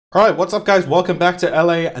Alright, what's up guys? Welcome back to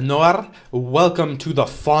LA Noire. Welcome to the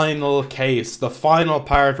final case, the final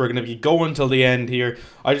part. We're going to be going till the end here.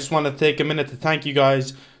 I just want to take a minute to thank you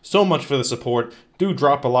guys so much for the support. Do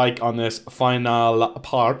drop a like on this final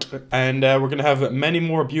part, and we're going to have many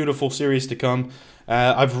more beautiful series to come.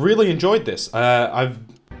 I've really enjoyed this. I've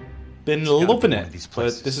been loving it,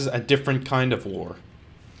 but this is a different kind of war.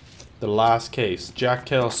 The last case, Jack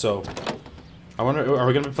Kelso. I wonder, are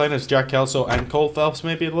we going to be playing as Jack Kelso and Cole Phelps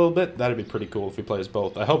maybe a little bit? That'd be pretty cool if we play as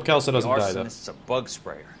both. I hope Kelso doesn't die though. This is a bug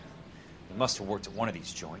sprayer. He must have worked at one of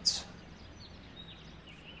these joints.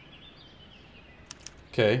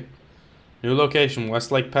 Okay. New location,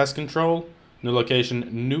 Westlake Pest Control. New location,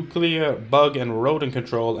 Nuclear Bug and Rodent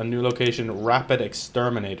Control. And new location, Rapid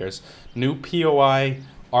Exterminators. New POI,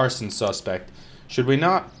 Arson Suspect. Should we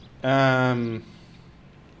not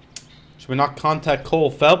contact Cole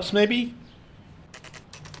Phelps maybe?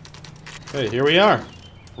 Okay, here we are.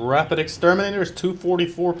 Rapid Exterminators,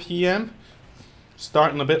 2:44 p.m.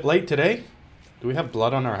 Starting a bit late today. Do we have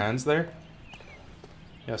blood on our hands there?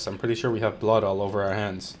 Yes, I'm pretty sure we have blood all over our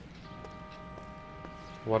hands.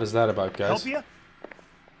 What is that about, guys? Help you?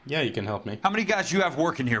 Yeah, you can help me. How many guys you have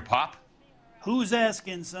working here, Pop? Who's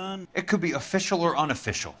asking, son? It could be official or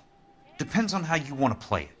unofficial. Depends on how you want to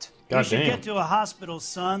play it. You should get to a hospital,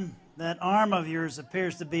 son. That arm of yours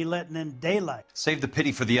appears to be letting in daylight. Save the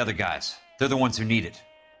pity for the other guys. They're the ones who need it.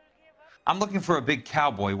 I'm looking for a big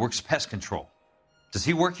cowboy who works pest control. Does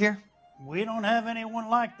he work here? We don't have anyone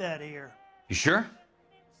like that here. You sure?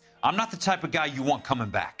 I'm not the type of guy you want coming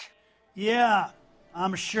back. Yeah,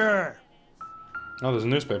 I'm sure. Oh, there's a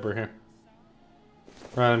newspaper here.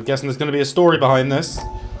 Right, I'm guessing there's going to be a story behind this.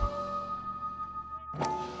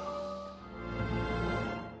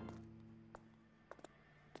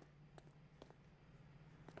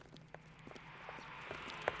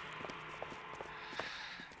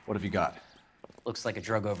 What have you got? Looks like a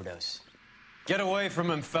drug overdose. Get away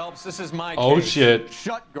from him, Phelps. This is my Oh, case. shit.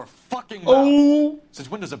 Shut your fucking mouth. Oh!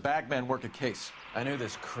 Since when does a bagman work a case? I knew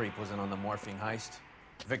this creep wasn't on the morphine heist.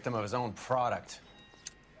 Victim of his own product.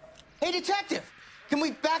 Hey, detective! Can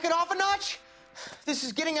we back it off a notch? This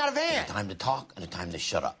is getting out of hand. A time to talk and a time to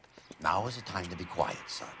shut up. Now is the time to be quiet,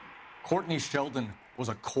 son. Courtney Sheldon was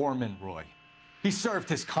a corpsman, Roy. He served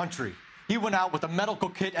his country. He went out with a medical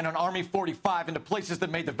kit and an Army 45 into places that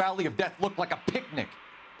made the Valley of Death look like a picnic.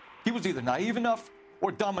 He was either naive enough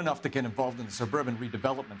or dumb enough to get involved in the Suburban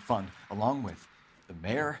Redevelopment Fund, along with the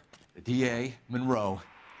mayor, the DA, Monroe,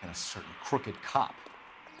 and a certain crooked cop.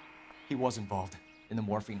 He was involved in the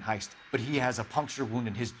morphine heist, but he has a puncture wound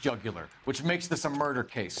in his jugular, which makes this a murder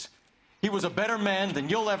case. He was a better man than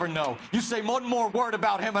you'll ever know. You say one more word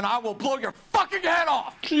about him and I will blow your fucking head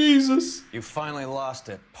off! Jesus. You finally lost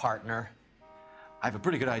it, partner. I have a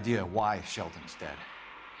pretty good idea why Sheldon's dead.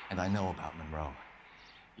 And I know about Monroe.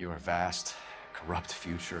 Your vast, corrupt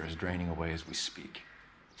future is draining away as we speak.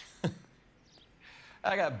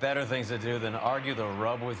 I got better things to do than argue the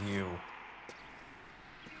rub with you.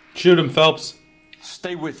 Shoot him, Phelps.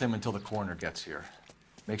 Stay with him until the coroner gets here.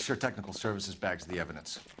 Make sure technical services bags the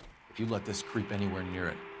evidence. If you let this creep anywhere near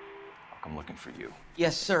it, I'll come looking for you.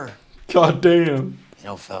 Yes, sir. God damn. You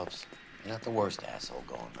know, Phelps, you're not the worst asshole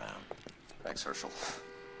going around. Thanks, Herschel.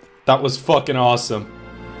 That was fucking awesome.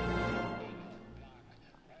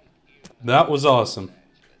 That was awesome.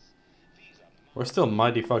 We're still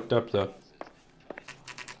mighty fucked up though.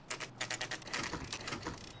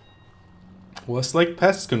 Westlake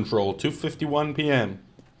Pest Control, 2:51 p.m.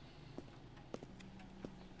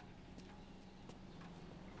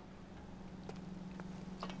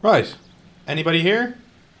 Right. Anybody here?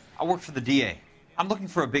 I work for the DA. I'm looking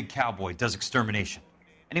for a big cowboy who does extermination.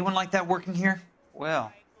 Anyone like that working here? Well,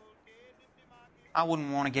 I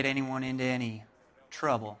wouldn't want to get anyone into any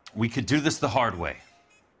trouble. We could do this the hard way.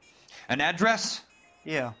 An address?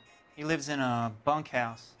 Yeah, he lives in a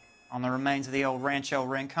bunkhouse on the remains of the old Rancho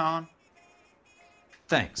Rincon.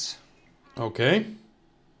 Thanks. Okay.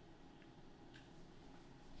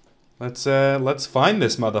 Let's find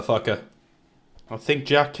this motherfucker. I think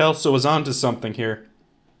Jack Kelso is onto something here.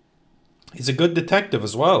 He's a good detective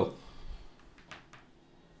as well.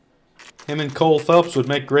 Him and Cole Phelps would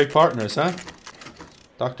make great partners, huh?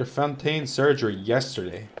 Dr. Fontaine's surgery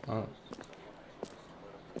yesterday. Oh.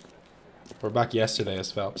 We're back yesterday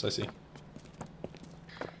as Phelps, I see.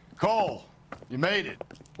 Cole, you made it.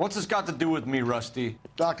 What's this got to do with me, Rusty?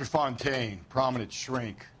 Dr. Fontaine, prominent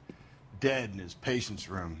shrink, dead in his patient's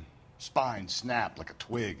room. Spine snapped like a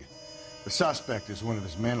twig. The suspect is one of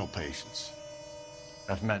his mental patients.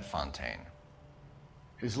 I've met Fontaine.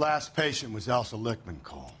 His last patient was Elsa Lickman,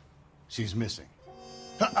 Cole. She's missing.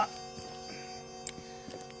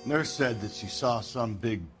 Nurse said that she saw some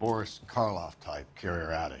big Boris Karloff type carry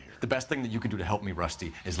her out of here. The best thing that you can do to help me,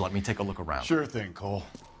 Rusty, is let me take a look around. Sure thing, Cole.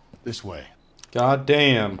 This way. God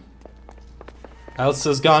damn.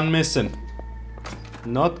 Elsa's gone missing.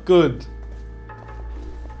 Not good.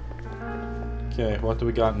 Okay, what do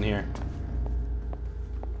we got in here?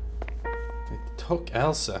 They took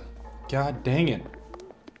Elsa. God dang it.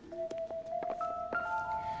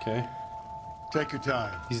 Okay. Take your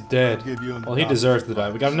time. He's dead. I'll give you Well, he deserves to die.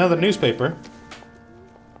 We got another newspaper.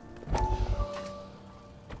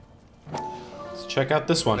 Let's check out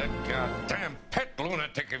this one. That goddamn pet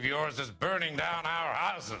lunatic of yours is burning down our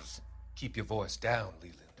houses. Keep your voice down,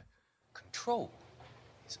 Leland. Control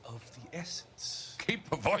is of the essence. Keep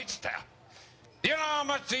your voice down. Do you know how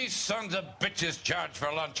much these sons of bitches charge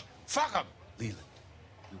for lunch? Fuck them. Leland,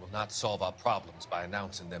 we will not solve our problems by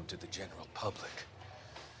announcing them to the general public.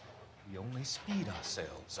 We only speed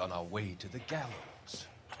ourselves on our way to the gallows.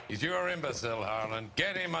 He's your imbecile, Harlan.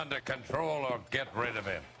 Get him under control or get rid of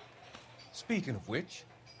him. Speaking of which,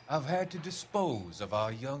 I've had to dispose of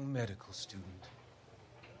our young medical student.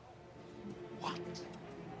 What?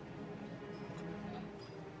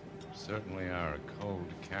 Certainly are a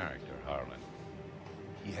cold character, Harlan.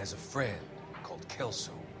 He has a friend called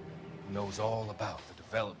Kelso who knows all about the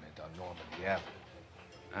development on Normandy Avenue.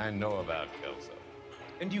 I know about Kelso.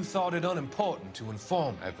 And you thought it unimportant to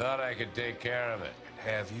inform me. I thought I could take care of it.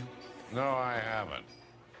 Have you? No, I haven't.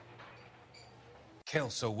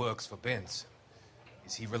 Kelso works for Benson.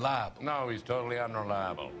 Is he reliable? No, he's totally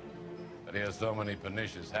unreliable. But he has so many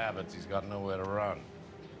pernicious habits, he's got nowhere to run.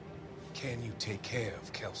 Can you take care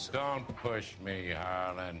of Kelso? Don't push me,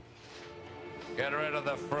 Harlan. Get rid of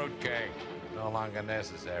the fruitcake. It's no longer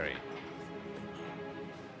necessary.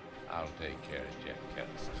 I'll take care of Jeff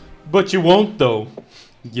Kelso. But you won't, though.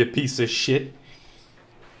 You piece of shit.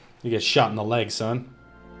 You get shot in the leg, son.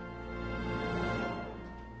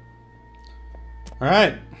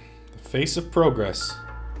 Alright. The face of progress.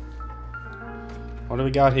 What do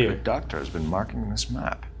we got here? The doctor has been marking this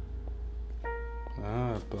map.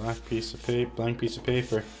 Ah, blank piece of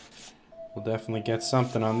paper. We'll definitely get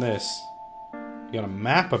something on this. You got a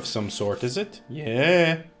map of some sort, is it?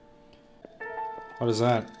 Yeah. What is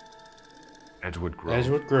that? Edgewood Grove.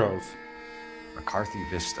 Edgewood Grove. McCarthy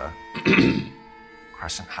Vista.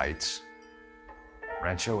 Crescent Heights.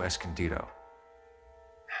 Rancho Escondido.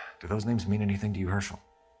 Do those names mean anything to you, Herschel?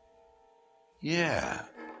 Yeah.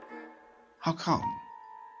 How come?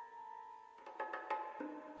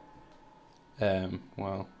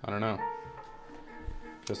 Well, I don't know.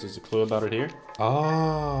 Guess there's a clue about it here.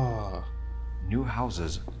 Ah. New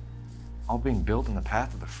houses all being built in the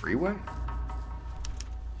path of the freeway?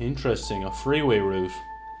 Interesting, a freeway route.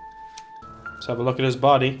 Let's have a look at his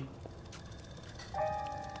body.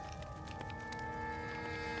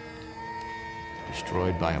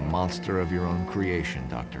 Destroyed by a monster of your own creation,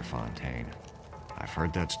 Dr. Fontaine. I've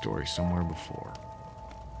heard that story somewhere before.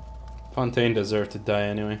 Fontaine deserved to die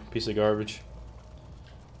anyway. Piece of garbage.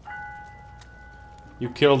 You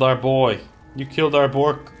killed our boy. You killed our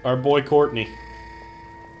boy Courtney.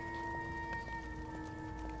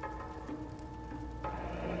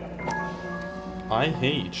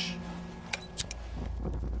 IH.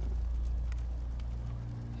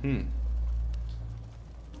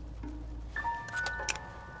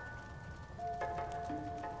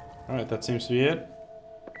 Alright, that seems to be it.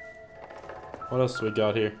 What else do we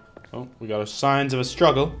got here? Oh, we got signs of a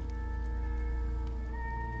struggle.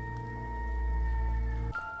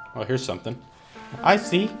 Oh, here's something. I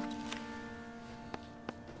see.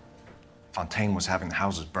 Fontaine was having the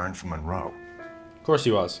houses burned for Monroe. Of course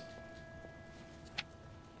he was.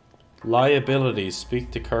 Liabilities.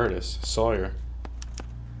 Speak to Curtis. Sawyer.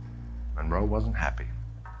 Monroe wasn't happy.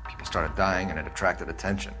 People started dying and it attracted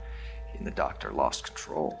attention. He and the doctor lost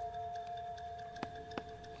control.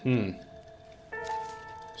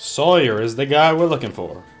 Sawyer is the guy we're looking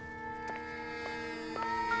for.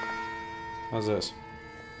 How's this?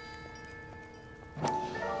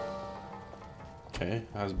 Okay,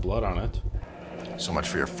 has blood on it. So much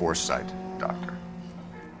for your foresight, Doctor.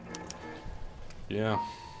 Yeah.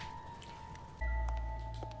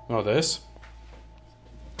 Oh, this?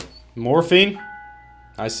 Morphine?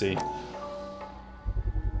 I see.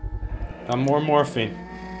 More morphine.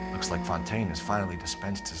 Looks like Fontaine has finally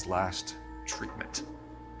dispensed his last treatment.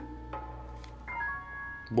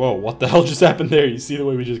 Whoa, what the hell just happened there? You see the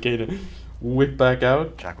way we just kind of whipped back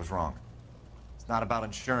out? Jack was wrong. It's not about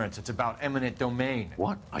insurance, it's about eminent domain.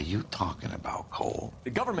 What are you talking about, Cole? The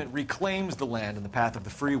government reclaims the land in the path of the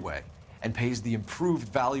freeway, and pays the improved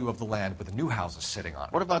value of the land with the new houses sitting on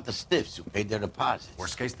it. What about the stiffs who paid their deposits?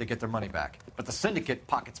 Worst case, they get their money back. But the syndicate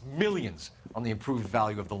pockets millions on the improved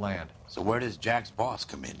value of the land. So where does Jack's boss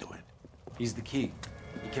come into it? He's the key.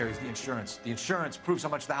 He carries the insurance. The insurance proves how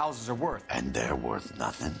much the houses are worth. And they're worth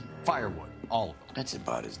nothing? Firewood, all of them. That's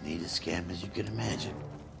about as neat a scam as you can imagine.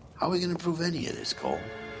 How are we going to prove any of this, Cole?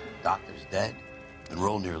 Doctor's dead, and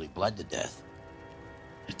Roll nearly bled to death.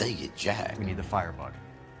 If they get Jack... We need the firebug.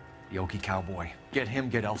 The Okie cowboy. Get him,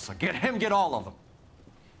 get Elsa. Get him, get all of them.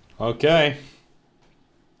 Okay.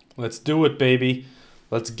 Let's do it, baby.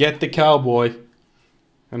 Let's get the cowboy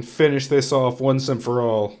and finish this off once and for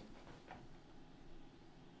all.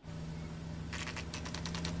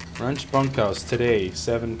 Ranch Bunkhouse today,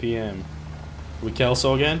 7 p.m. We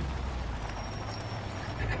Kelso again?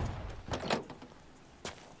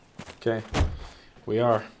 Okay. We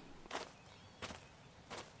are.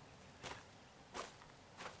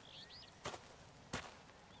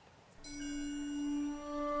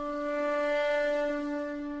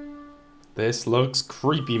 This looks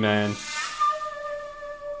creepy, man.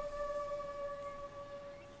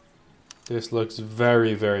 This looks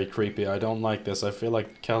very, very creepy. I don't like this. I feel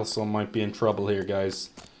like Kelso might be in trouble here, guys.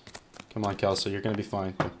 Come on, Kelso. You're gonna be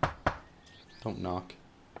fine. Don't knock.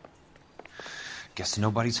 Guess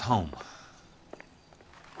nobody's home.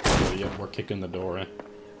 Oh, yeah, we're kicking the door in.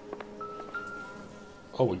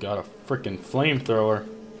 Oh, we got a freaking flamethrower.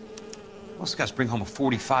 Most guys bring home a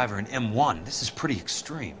 45 or an M1. This is pretty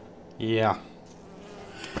extreme. Yeah.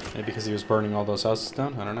 Maybe because he was burning all those houses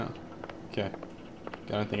down? I don't know. Okay.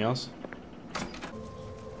 Got anything else?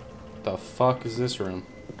 The fuck is this room?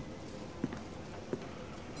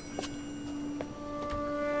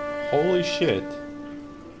 Holy shit.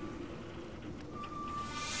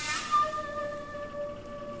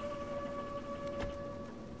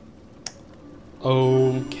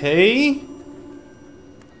 Okay.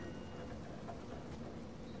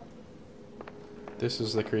 This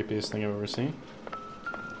is the creepiest thing I've ever seen.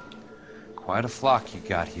 Quite a flock you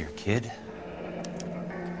got here, kid.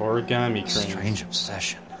 Origami trains. Strange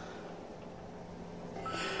obsession.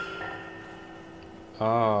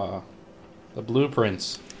 Ah, the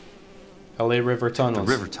blueprints. LA River tunnels.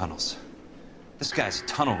 The river tunnels. This guy's a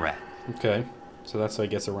tunnel rat. Okay, so that's how he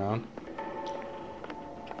gets around.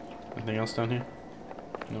 Anything else down here?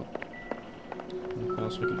 Nope. Anything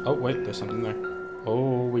else we can... Oh, wait, there's something there.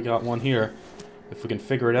 Oh, we got one here. If we can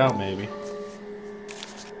figure it out, maybe.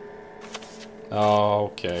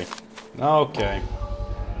 Okay. Okay.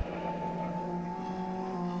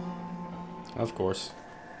 Of course.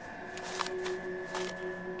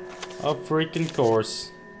 Of freaking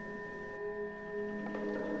course.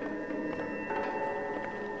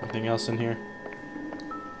 Anything else in here?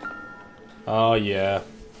 Oh, yeah.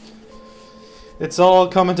 It's all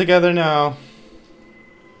coming together now.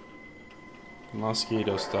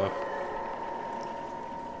 Mosquito stuff.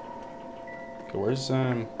 Okay, where's,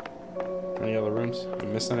 any other rooms? Am I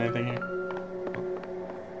missing anything here? Oh.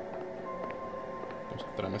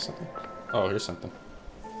 Did I miss something? Oh, here's something.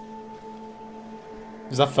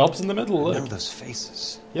 Is that Phelps in the middle? Look. I know those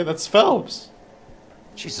faces. Yeah, that's Phelps.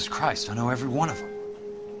 Jesus Christ, I know every one of them.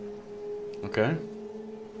 Okay.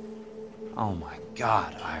 Oh my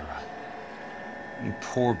God, Ira. You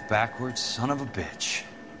poor backwards son of a bitch.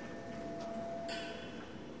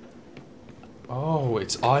 Oh,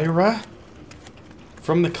 it's Ira?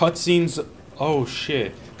 From the cutscenes. Oh,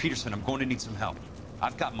 shit. Peterson, I'm going to need some help.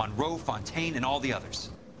 I've got Monroe, Fontaine, and all the others.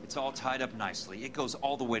 It's all tied up nicely. It goes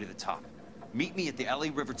all the way to the top. Meet me at the LA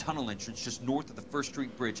River Tunnel entrance just north of the 1st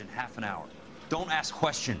Street Bridge in half an hour. Don't ask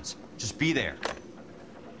questions. Just be there.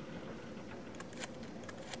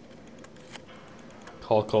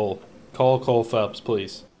 Call Cole. Call Cole Phelps,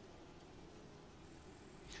 please.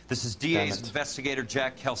 This is DA's investigator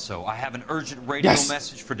Jack Kelso. I have an urgent radio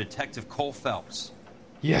message for Detective Cole Phelps.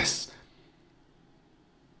 Yes.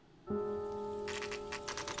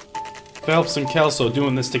 Phelps and Kelso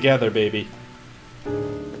doing this together, baby.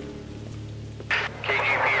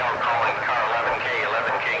 KGPL calling car 11K,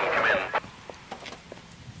 11K, come in.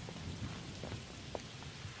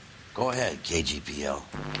 Go ahead, KGPL.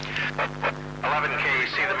 11K,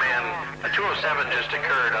 see the man. A 207 just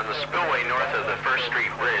occurred on the spillway north of the 1st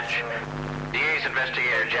Street Bridge. DA's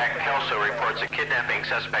investigator Jack Kelso reports a kidnapping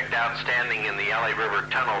suspect outstanding in the LA River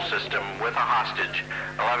tunnel system with a hostage.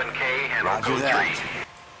 11K, handle Roger code that.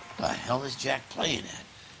 3. The hell is Jack playing at?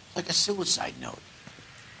 Like a suicide note.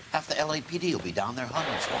 Half the LAPD will be down there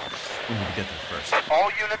hunting for him. We need to get there first.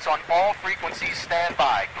 All units on all frequencies stand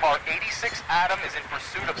by. Car 86 Adam is in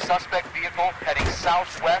pursuit of suspect vehicle heading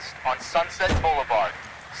southwest on Sunset Boulevard.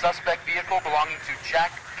 Suspect vehicle belonging to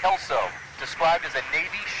Jack Kelso, described as a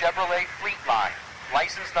Navy Chevrolet Fleet Line,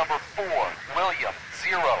 license number 4, William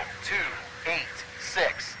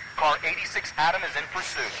 0286. Car 86 Adam is in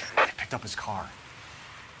pursuit. I picked up his car.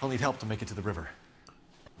 I'll need help to make it to the river.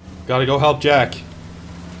 Gotta go help Jack.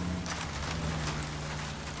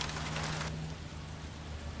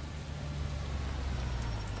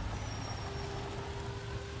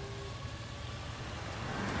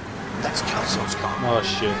 That's Kelso's car. Oh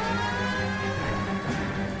shit.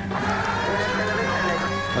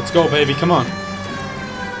 Let's go, baby, come on.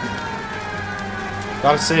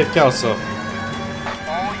 Gotta save Kelso.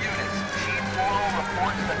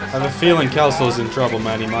 I have a feeling Kelso's in trouble,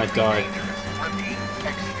 man. He might die.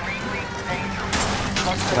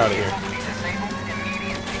 Get out of here.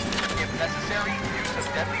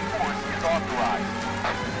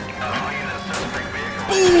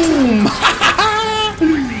 Boom!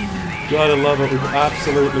 Gotta love it. We've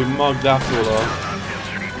absolutely mugged that fool off.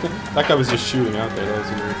 That guy was just shooting out there. That was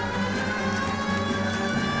weird.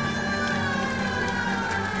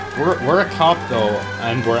 We're a cop though,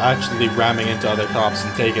 and we're actually ramming into other cops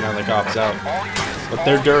and taking other cops out. But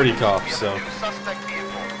they're dirty cops, so.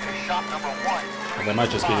 Well, they might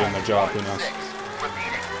just be doing their job. Who knows?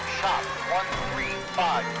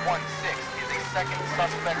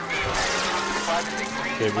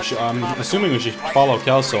 Okay, we should, I'm assuming we should follow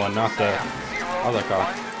Kelso and not the other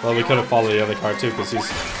car. Well, we could have followed the other car too, because he's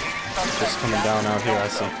just coming down out here, I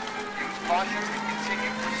see.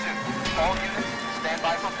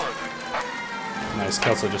 Nice,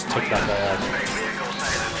 Kelso just took that guy out.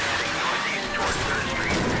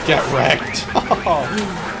 Get wrecked!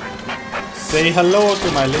 Say hello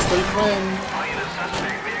to my little friend!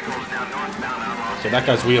 Okay, that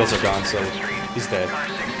guy's wheels are gone, so he's dead.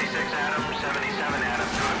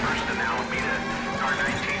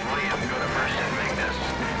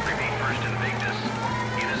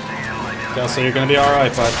 Kelso, you're gonna be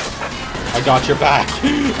alright, bud. I got your back.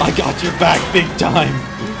 I got your back big time.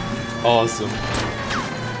 Awesome.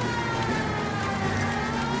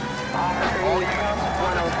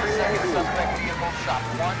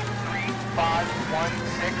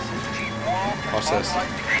 Watch this.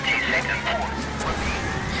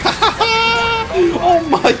 Oh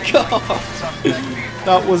my god!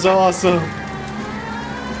 That was awesome.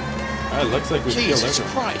 It looks like we killed Jesus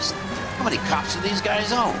everyone. Christ! How many cops do these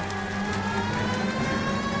guys own?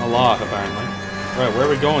 A lot, apparently. Right, where are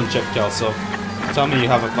we going, Chip Kelso? Tell me you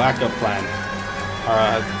have a backup plan.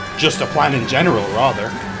 Or just a plan in general, rather.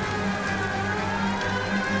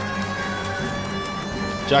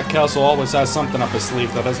 Jack Kelso always has something up his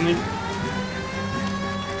sleeve, though, doesn't he?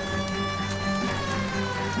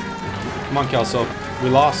 Come on, Kelso. We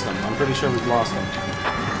lost them. I'm pretty sure we've lost them.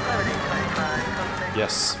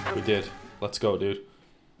 Yes, we did. Let's go, dude.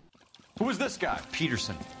 Who is this guy?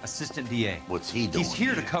 Peterson, assistant DA. What's he doing? He's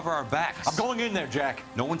here to cover our backs. I'm going in there, Jack.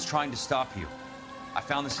 No one's trying to stop you. I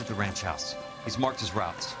found this at the ranch house. He's marked his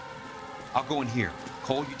routes. I'll go in here.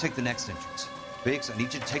 Cole, you take the next entrance. Biggs, I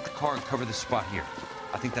need you to take the car and cover this spot here.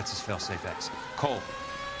 I think that's his fail-safe exit. Cole,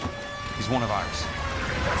 he's one of ours.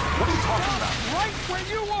 What are you talking about? Right where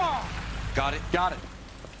you are! Got it? Got it.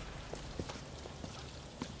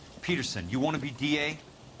 Peterson, you want to be DA?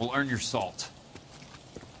 We'll earn your salt.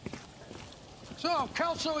 So,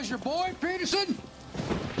 Kelso is your boy, Peterson?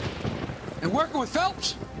 And working with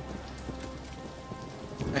Phelps?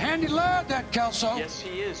 A handy lad, that Kelso. Yes,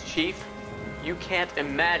 he is, Chief. You can't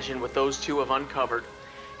imagine what those two have uncovered.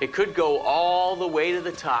 It could go all the way to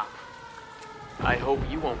the top. I hope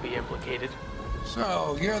you won't be implicated.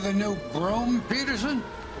 So, you're the new broom, Peterson?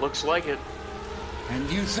 Looks like it. And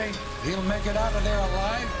you think he'll make it out of there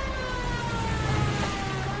alive?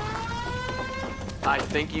 I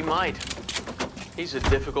think he might. He's a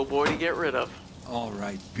difficult boy to get rid of. All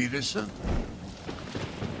right, Peterson.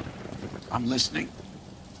 I'm listening.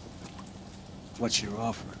 What's your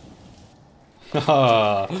offer?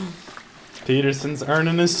 Haha. Peterson's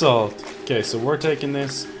earning his salt. Okay, so we're taking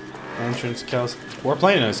this entrance, Kelso. We're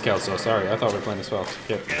playing as Kelso, sorry. I thought we were playing as Phelps.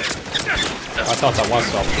 Okay. I thought that was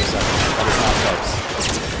Phelps for a second. That is not Phelps.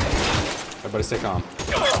 Everybody stay calm.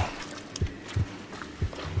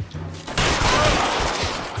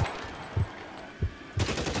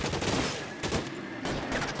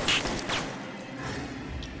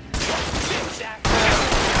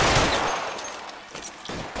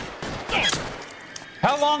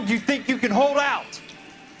 How long do you think you can hold out?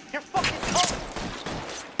 You're fucking cold.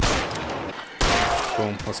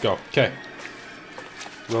 Boom, let's go. Okay.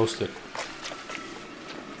 Roasted.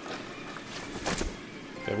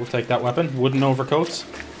 Okay, we'll take that weapon. Wooden overcoats.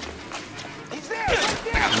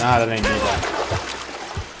 Nah, that ain't me, that.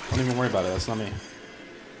 Don't even worry about it, that's not me.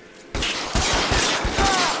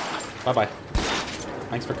 Bye-bye.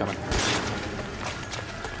 Thanks for coming.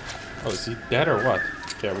 Oh, is he dead or what?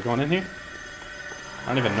 Okay, are we going in here? I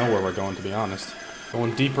don't even know where we're going, to be honest.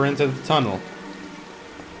 Going deeper into the tunnel.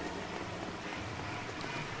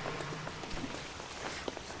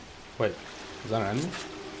 Wait, is that an enemy?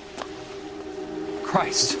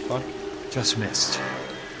 Christ. Fuck. Just missed.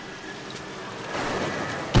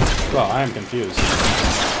 Well, I am confused.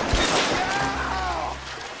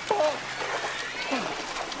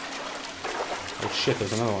 Oh shit,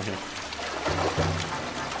 there's another one here.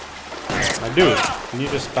 My dude, can you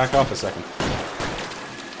just back off a second?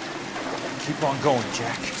 Keep on going,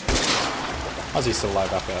 Jack. How's he still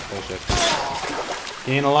alive after that bullshit?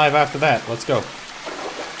 He ain't alive after that. Let's go.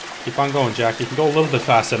 Keep on going, Jack. You can go a little bit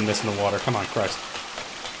faster than this in the water. Come on, Christ.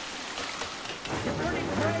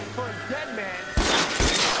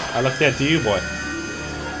 I look dead to you, boy.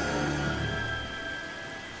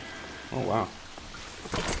 Oh, wow.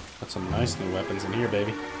 Got some nice new weapons in here,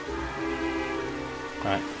 baby.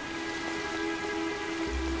 Alright.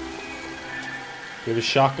 We have a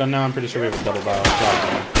shotgun now. I'm pretty sure we have a double barrel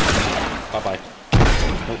shotgun. Bye-bye.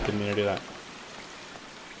 Nope, didn't mean to do that.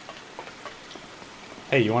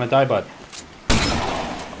 Hey, you want to die, bud?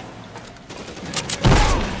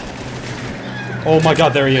 Oh my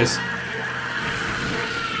god, there he is.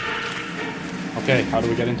 Okay, how do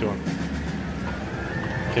we get into him?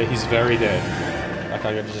 Okay, he's very dead. That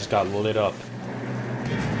guy just got lit up.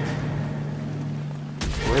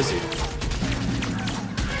 Where is he?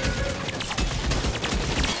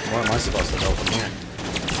 Where am I supposed to go from here?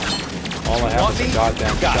 All I have is a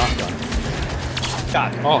goddamn shotgun.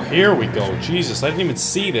 Oh, here we go. Jesus, I didn't even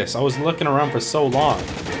see this. I was looking around for so long.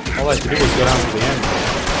 All I had to do was go down to the end.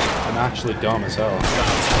 I'm actually dumb as hell.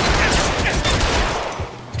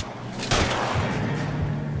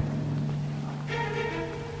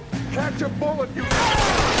 Catch a bullet, you.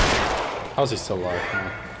 How's he still alive? Come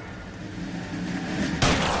on.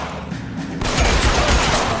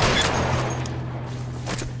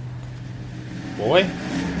 Boy?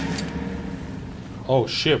 Oh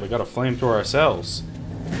shit, we got a flamethrower ourselves.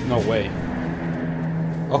 No way.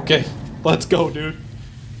 Okay, let's go, dude.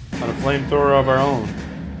 Got a flamethrower of our own.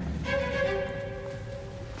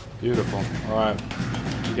 Beautiful. Alright.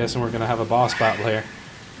 I'm guessing we're gonna have a boss battle here.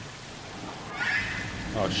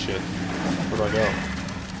 Oh shit. Where do I go?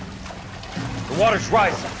 The water's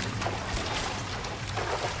rising.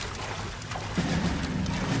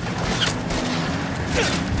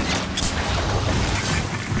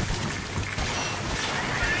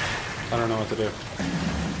 I don't know what to do.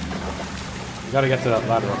 We gotta get to that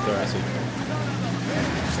ladder up there, I see.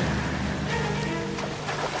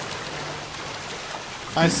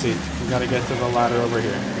 I see. We gotta get to the ladder over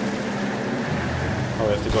here. Oh,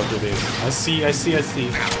 we have to go through these. I see.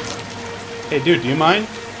 Hey, dude, do you mind?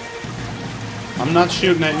 I'm not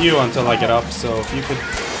shooting at you until I get up, so if you could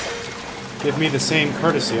give me the same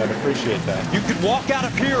courtesy, I'd appreciate that. You can walk out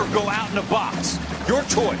of here or go out in a box. Your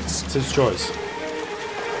choice. It's his choice.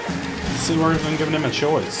 See, we're even giving him a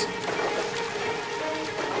choice.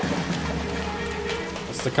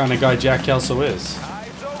 That's the kind of guy Jack Kelso is.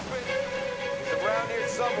 Eyes open. He's around here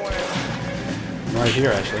somewhere. Right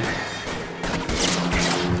here, actually.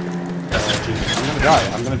 Jesus. I'm gonna die.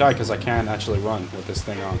 I'm gonna die because I can't actually run with this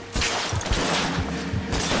thing on.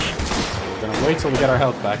 So we're gonna wait till we get our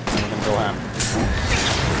health back, and then we're gonna go ham.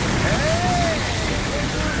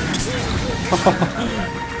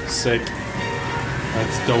 Sick.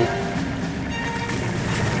 That's dope.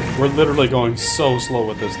 We're literally going so slow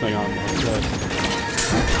with this thing on.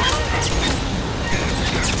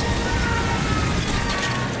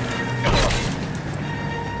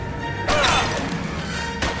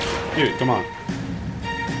 Dude, come on.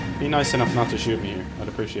 Be nice enough not to shoot me here. I'd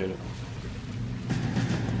appreciate it.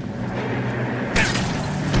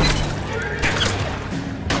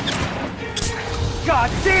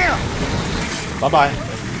 God damn! Bye-bye.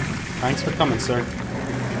 Thanks for coming, sir.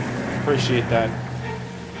 Appreciate that.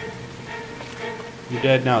 You're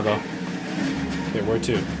dead now, though. Okay, where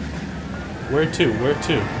to? Where to? Where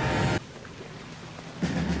to?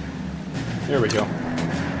 There we go.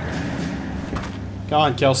 Go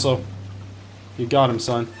on, Kelso. You got him,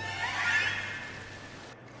 son.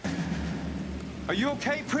 Are you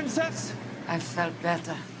okay, Princess? I felt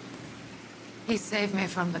better. He saved me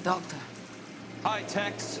from the doctor. Hi,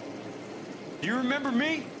 Tex. Do you remember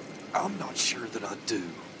me? I'm not sure that I do.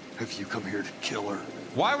 Have you come here to kill her?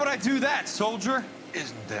 Why would I do that, soldier?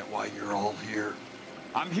 Isn't that why you're all here?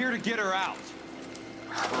 I'm here to get her out.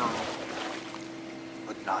 Her.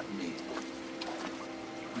 But not me.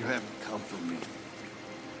 You haven't come for me.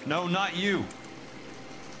 No, not you.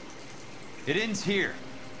 It ends here.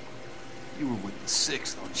 You were with the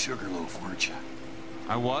 6th on Sugarloaf, weren't you?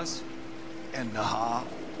 I was? And Naha?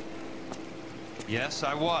 Yes,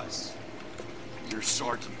 I was. You're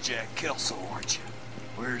Sergeant Jack Kelso, aren't you?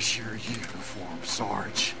 Where's your uniform,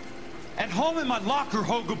 Sarge? At home in my locker,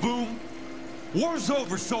 Hogaboom. War's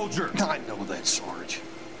over, soldier. I know that, Sarge.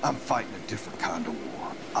 I'm fighting a different kind of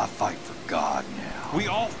war. I fight for God now. We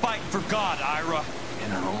all fight for God, Ira.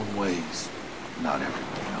 In our own ways. Not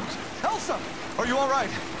everyone knows it. Elsa! Are you all right?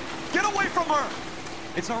 Get away from her!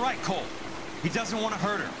 It's all right, Cole. He doesn't want to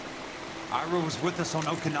hurt her. Ira was with us on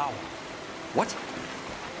Okinawa. What?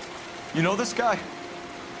 You know this guy?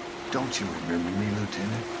 Don't you remember me,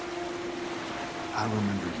 Lieutenant? I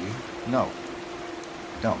remember you. No.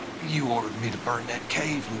 Don't. You ordered me to burn that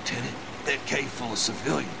cave, Lieutenant. That cave full of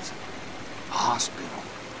civilians. A hospital.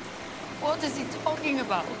 What is he talking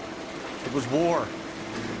about? It was war.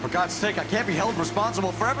 For God's sake, I can't be held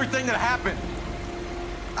responsible for everything that happened.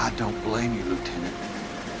 I don't blame you, Lieutenant.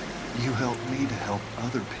 You helped me to help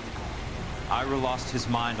other people. Ira lost his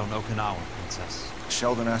mind on Okinawa, Princess.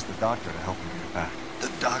 Sheldon asked the doctor to help him get back. The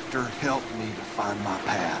doctor helped me to find my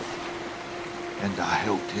path. And I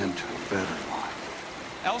helped him to a better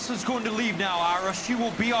life. Elsa's going to leave now, Ira. She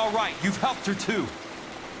will be all right. You've helped her, too.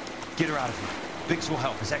 Get her out of here. Biggs will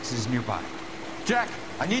help. His exit is nearby. Jack,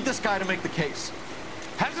 I need this guy to make the case.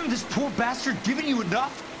 Hasn't this poor bastard given you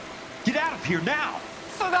enough? Get out of here now!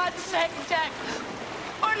 For God's sake, Jack!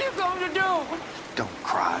 What are you going to do? Don't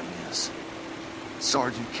cry, miss.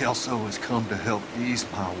 Sergeant Kelso has come to help ease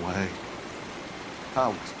my way. I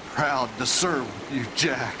was proud to serve with you,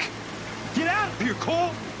 Jack. Get out of here,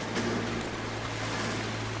 Cole!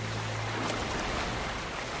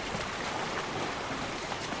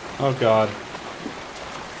 Oh God.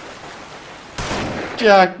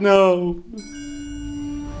 Jack, no!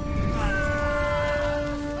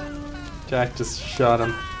 Jack just shot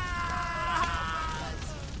him.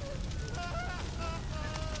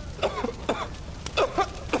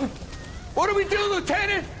 What do we do,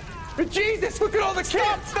 Lieutenant? Jesus, look at all the kids!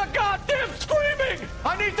 Stop the goddamn screaming!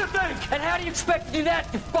 I need to think! And how do you expect to do that,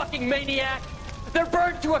 you fucking maniac? They're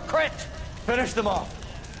burned to a crisp! Finish them off.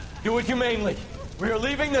 Do it humanely. We are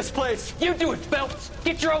leaving this place. You do it, Phelps!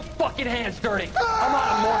 Get your own fucking hands dirty! I'm out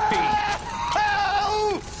of morphine!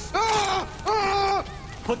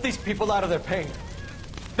 Put these people out of their pain.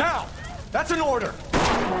 Now! That's an order!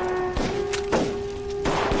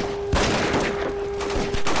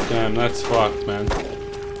 Damn, that's fucked, man.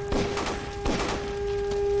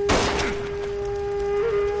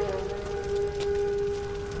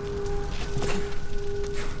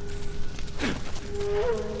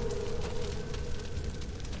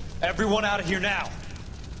 Everyone out of here now.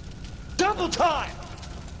 Double time!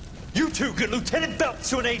 You two get Lieutenant Phelps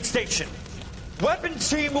to an aid station. Weapons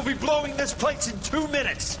team will be blowing this place in 2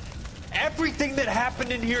 minutes. Everything that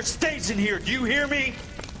happened in here stays in here. Do you hear me?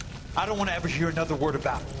 I don't want to ever hear another word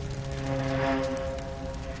about it.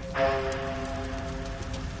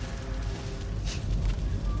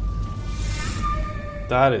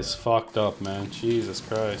 That is fucked up, man. Jesus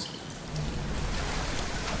Christ.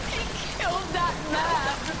 Killed that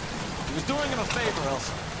man! He was doing him a favor,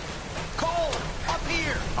 Elsa. Cole, up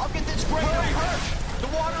here! I'll get this grader hurt! The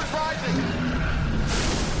water's rising!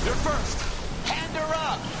 You're first! Hand her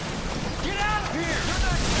up! Get out of here! You're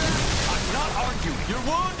not Jack! I'm not arguing. You're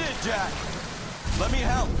wounded, Jack! Let me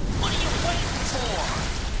help. What are you waiting for?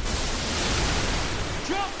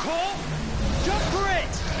 Jump, Cole! Jump for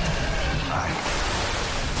it!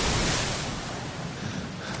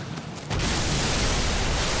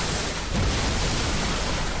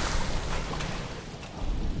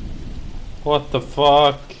 What the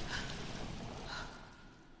fuck?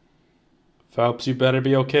 Phelps, you better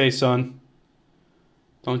be okay, son.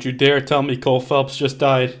 Don't you dare tell me Cole Phelps just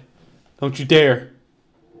died. Don't you dare.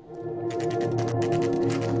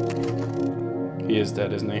 He is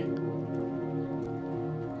dead, isn't he?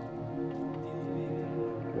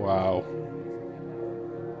 Wow.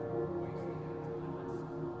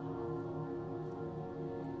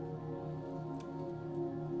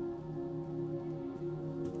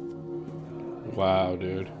 Wow,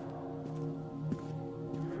 dude.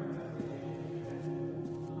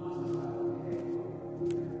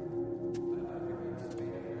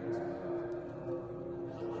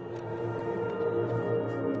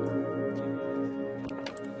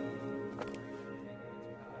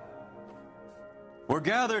 We're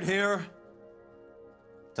gathered here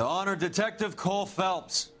to honor Detective Cole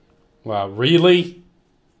Phelps. Wow, really?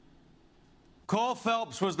 Cole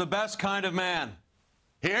Phelps was the best kind of man.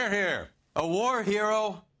 Hear, hear. A war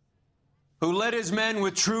hero who led his men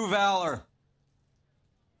with true valor.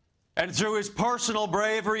 And through his personal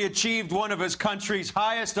bravery, achieved one of his country's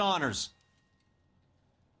highest honors.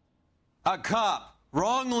 A cop,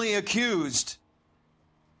 wrongly accused,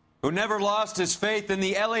 who never lost his faith in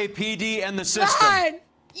the LAPD and the system. Fine!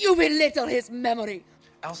 You belittle his memory.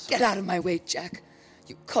 Elsa. Get out of my way, Jack.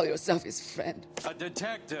 You call yourself his friend. A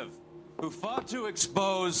detective who fought to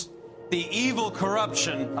expose the evil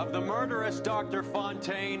corruption of the murderous Dr.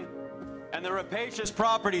 Fontaine and the rapacious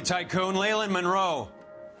property tycoon Leyland Monroe.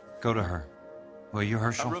 Go to her. Will you,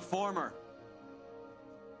 Herschel? A reformer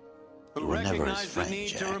who You were never his recognized friend, the need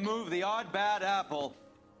Jack. to remove the odd bad apple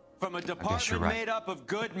from a you're department right. made up of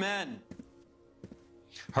good men.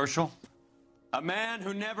 Herschel? A man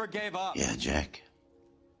who never gave up. Yeah, Jack.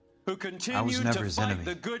 Who I was continued never to his fight enemy.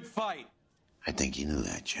 the good fight. I think you knew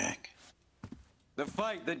that, Jack. The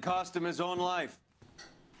fight that cost him his own life.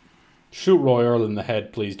 Shoot Roy Earl in the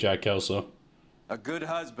head, please, Jack Kelso. A good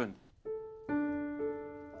husband.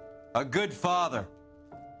 A good father.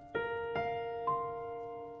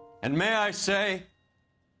 And may I say,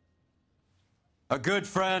 a good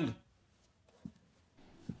friend.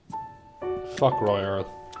 Fuck Roy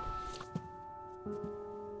Earl.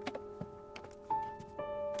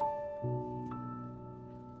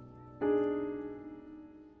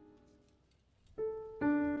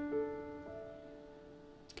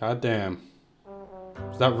 God damn.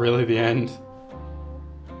 Is that really the end?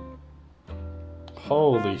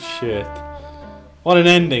 Holy shit. What an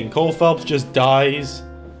ending. Cole Phelps just dies.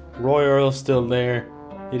 Roy Earl's still there.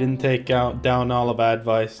 He didn't take down all of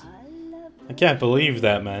advice. I can't believe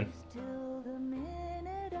that, man.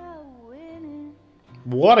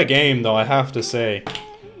 What a game, though, I have to say.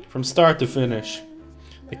 From start to finish.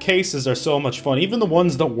 The cases are so much fun. Even the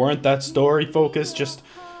ones that weren't that story-focused, just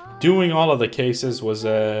doing all of the cases was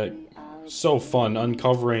so fun.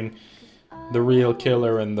 Uncovering the real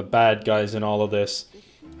killer and the bad guys in all of this.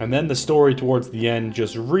 And then the story towards the end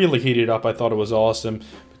just really heated up. I thought it was awesome.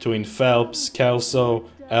 Between Phelps, Kelso,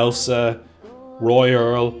 Elsa, Roy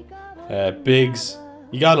Earl, Biggs.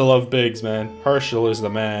 You gotta love Biggs, man. Herschel is the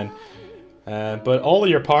man. But all of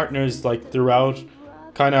your partners, like, throughout,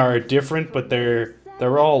 kind of are different, but they're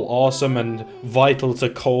all awesome and vital to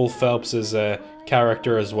Cole Phelps'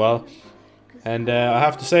 character as well. And I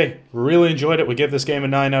have to say, really enjoyed it. We give this game a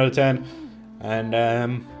 9 out of 10. And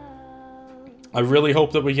I really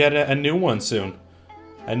hope that we get a new one soon.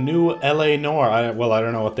 A new LA Noire. Well, I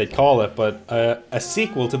don't know what they'd call it, but a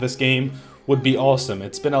sequel to this game would be awesome.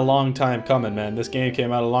 It's been a long time coming, man. This game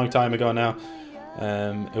came out a long time ago now.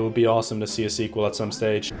 It would be awesome to see a sequel at some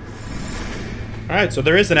stage. Alright, so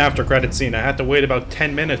there is an after credit scene. I had to wait about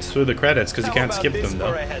 10 minutes through the credits because you can't skip them,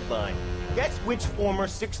 though. For a headline. Guess which former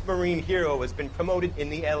 6th Marine hero has been promoted in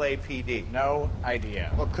the LAPD? No idea.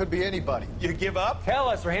 Well, could be anybody. You give up? Tell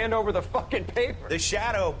us or hand over the fucking paper. The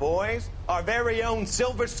Shadow, boys. Our very own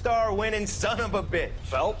Silver Star winning son of a bitch.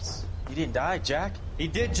 Phelps? You didn't die, Jack. He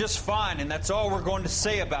did just fine, and that's all we're going to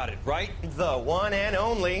say about it, right? The one and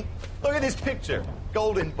only. Look at this picture.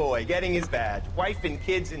 Golden boy getting his badge, wife and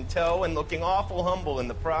kids in tow, and looking awful humble in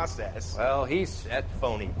the process. Well, he's That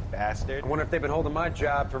phony bastard. I wonder if they've been holding my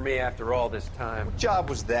job for me after all this time. What job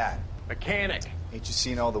was that? Mechanic. Ain't you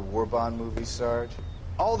seen all the war bond movies, Sarge?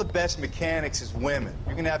 All the best mechanics is women.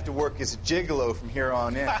 You're gonna have to work as a gigolo from here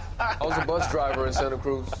on in. I was a bus driver in Santa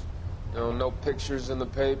Cruz. No pictures in the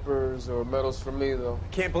papers or medals for me, though.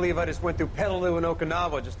 I can't believe I just went through Petaloo and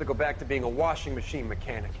Okinawa just to go back to being a washing machine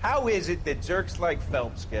mechanic. How is it that jerks like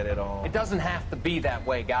Phelps get it all? It doesn't have to be that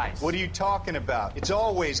way, guys. What are you talking about? It's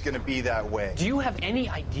always gonna be that way. Do you have any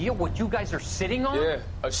idea what you guys are sitting on? Yeah,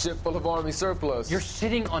 a ship full of Army surplus. You're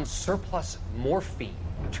sitting on surplus morphine.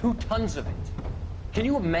 2 tons of it. Can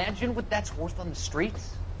you imagine what that's worth on the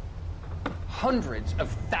streets? Hundreds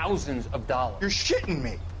of thousands of dollars. You're shitting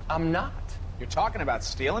me. I'm not. You're talking about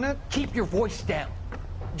stealing it? Keep your voice down.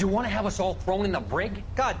 Do you want to have us all thrown in the brig?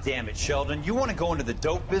 God damn it, Sheldon. You want to go into the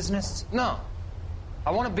dope business? No.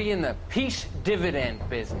 I want to be in the peace dividend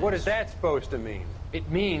business. What is that supposed to mean? It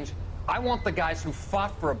means I want the guys who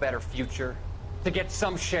fought for a better future to get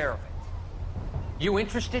some share of it. You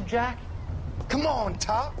interested, Jack? Come on,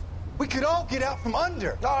 Top. We could all get out from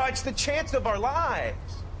under. Oh, it's the chance of our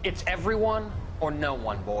lives. It's everyone or no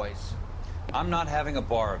one, boys. I'm not having a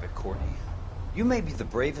bar of it, Courtney. You may be the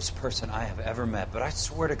bravest person I have ever met, but I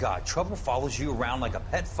swear to God, trouble follows you around like a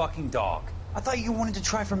pet fucking dog. I thought you wanted to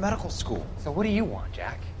try for medical school. So what do you want,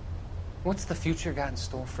 Jack? What's the future got in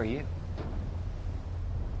store for you?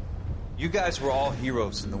 You guys were all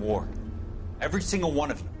heroes in the war. Every single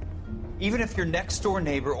one of you. Even if your next door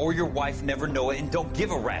neighbor or your wife never know it and don't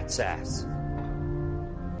give a rat's ass.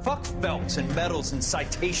 Fuck Phelps and medals and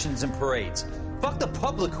citations and parades. Fuck the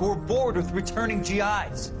public who are bored with returning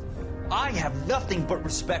GIs. I have nothing but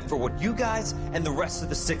respect for what you guys and the rest of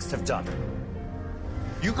the Sixth have done.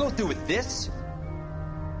 You go through with this,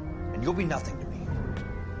 and you'll be nothing to me.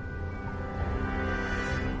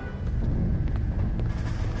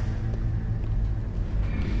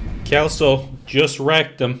 Kelso just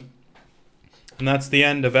wrecked him. And that's the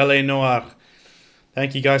end of LA Noire.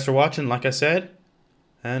 Thank you guys for watching, like I said.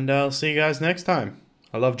 And I'll see you guys next time.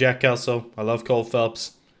 I love Jack Kelso. I love Cole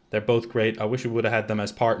Phelps. They're both great. I wish we would have had them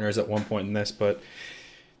as partners at one point in this, but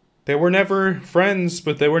they were never friends,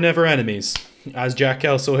 but they were never enemies, as Jack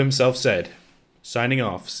Kelso himself said. Signing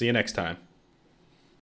off. See you next time.